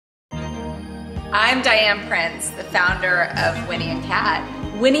I'm Diane Prince, the founder of Winnie Kat.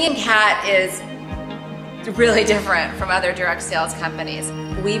 Winnie Kat is really different from other direct sales companies.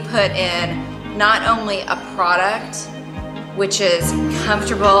 We put in not only a product which is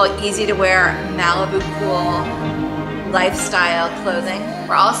comfortable, easy to wear, Malibu cool, lifestyle clothing.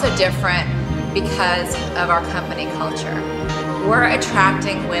 We're also different because of our company culture. We're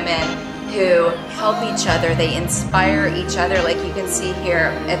attracting women who help each other, they inspire each other, like you can see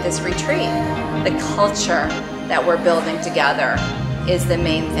here at this retreat. The culture that we're building together is the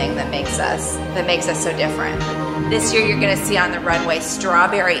main thing that makes us so different. This year you're gonna see on the runway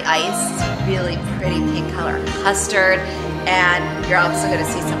strawberry ice, really pretty pink color, custard, and you're also gonna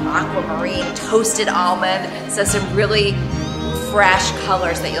see some aquamarine, toasted almond, so some really fresh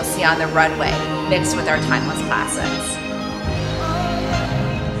colors that you'll see on the runway mixed with our timeless classics.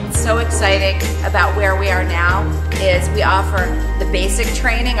 So exciting about where we are now is we offer the basic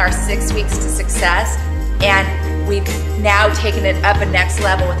training, our 6 weeks to success, and we've now taken it up a next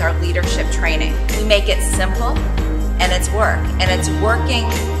level with our leadership training. We make it simple and it's working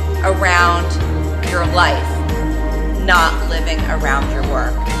around your life, not living around your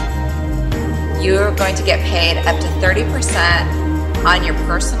work. You're going to get paid up to 30% on your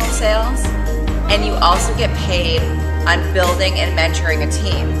personal sales, and you also get paid on building and mentoring a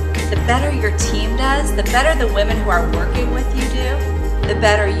team. The better your team does, the better the women who are working with you do, the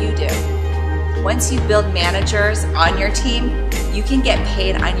better you do. Once you build managers on your team, you can get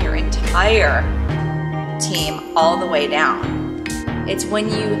paid on your entire team all the way down. It's when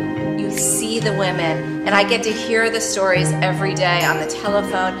you see the women, and I get to hear the stories every day on the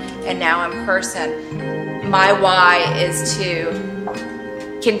telephone and now in person. My why is to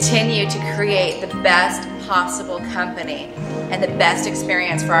continue to create the best possible company and the best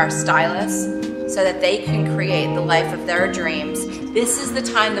experience for our stylists so that they can create the life of their dreams. This is the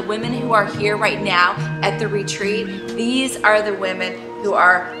time, the women who are here right now at the retreat, these are the women who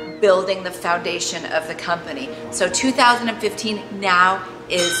are building the foundation of the company. So 2015 now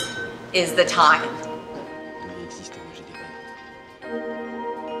is the time.